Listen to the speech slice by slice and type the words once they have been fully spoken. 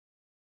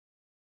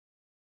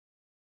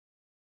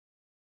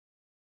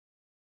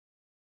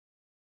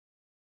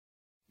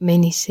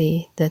Many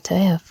say that I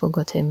have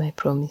forgotten my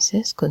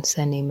promises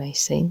concerning my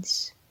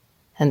saints,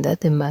 and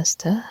that the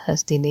Master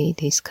has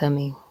delayed his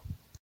coming.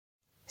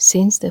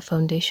 Since the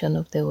foundation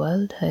of the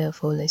world I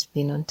have always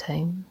been on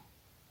time,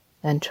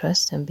 and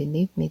trust and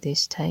believe me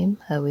this time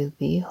I will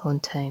be on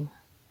time.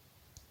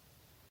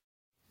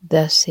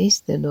 Thus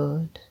says the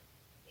Lord,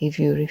 if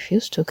you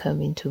refuse to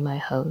come into my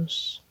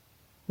house,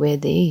 where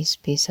there is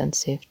peace and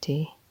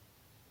safety,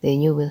 then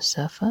you will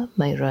suffer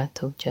my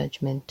wrath of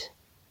judgment.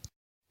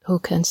 Who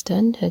can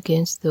stand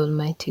against the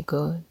Almighty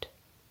God?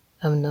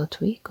 I'm not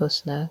weak or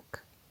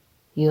slack.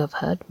 You have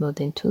had more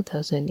than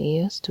 2,000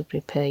 years to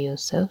prepare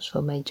yourselves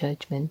for my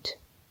judgment.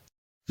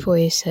 For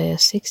Isaiah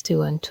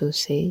 61:2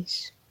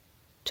 says,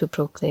 to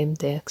proclaim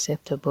the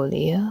acceptable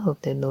year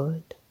of the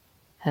Lord,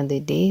 and the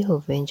day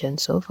of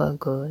vengeance of our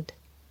God,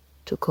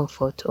 to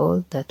comfort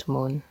all that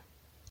mourn.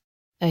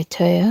 I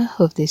tire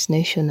of this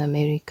nation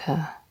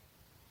America.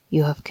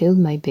 You have killed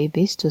my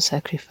babies to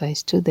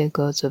sacrifice to the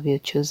gods of your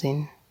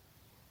choosing,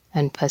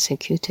 and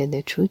persecuted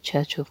the true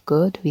church of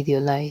God with your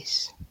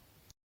lies.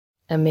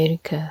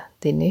 America,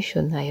 the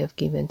nation I have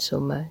given so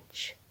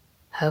much,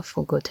 have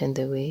forgotten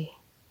the way,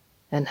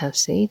 and have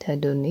said I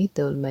don't need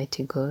the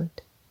Almighty God.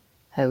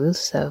 I will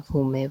serve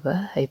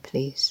whomever I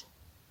please.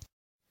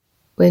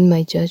 When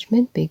my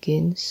judgment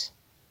begins,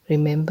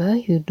 remember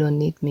you don't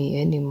need me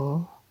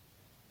anymore,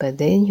 but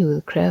then you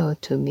will cry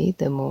out to me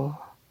the more.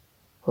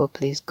 Oh,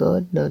 please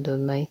God, Lord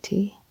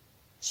Almighty,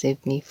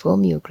 save me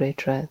from your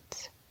great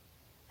wrath.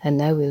 And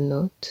I will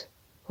not,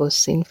 O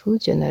sinful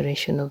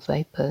generation of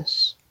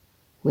vipers,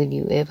 will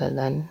you ever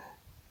learn.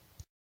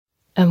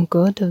 I'm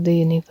God of the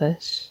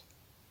universe,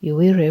 you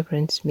will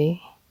reverence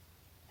me,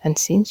 and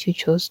since you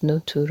chose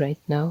not to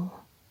right now,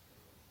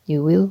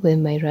 you will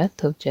when my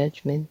wrath of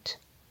judgment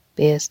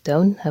bears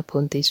down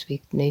upon this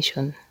weak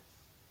nation.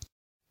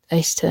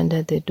 I stand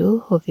at the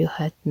door of your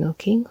heart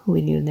knocking,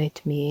 will you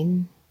let me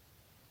in?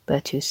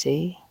 But you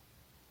say,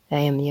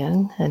 I am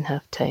young and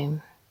have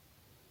time.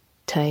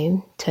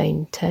 Time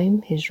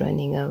is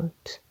running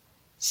out,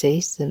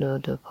 says the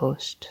Lord of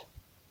hosts.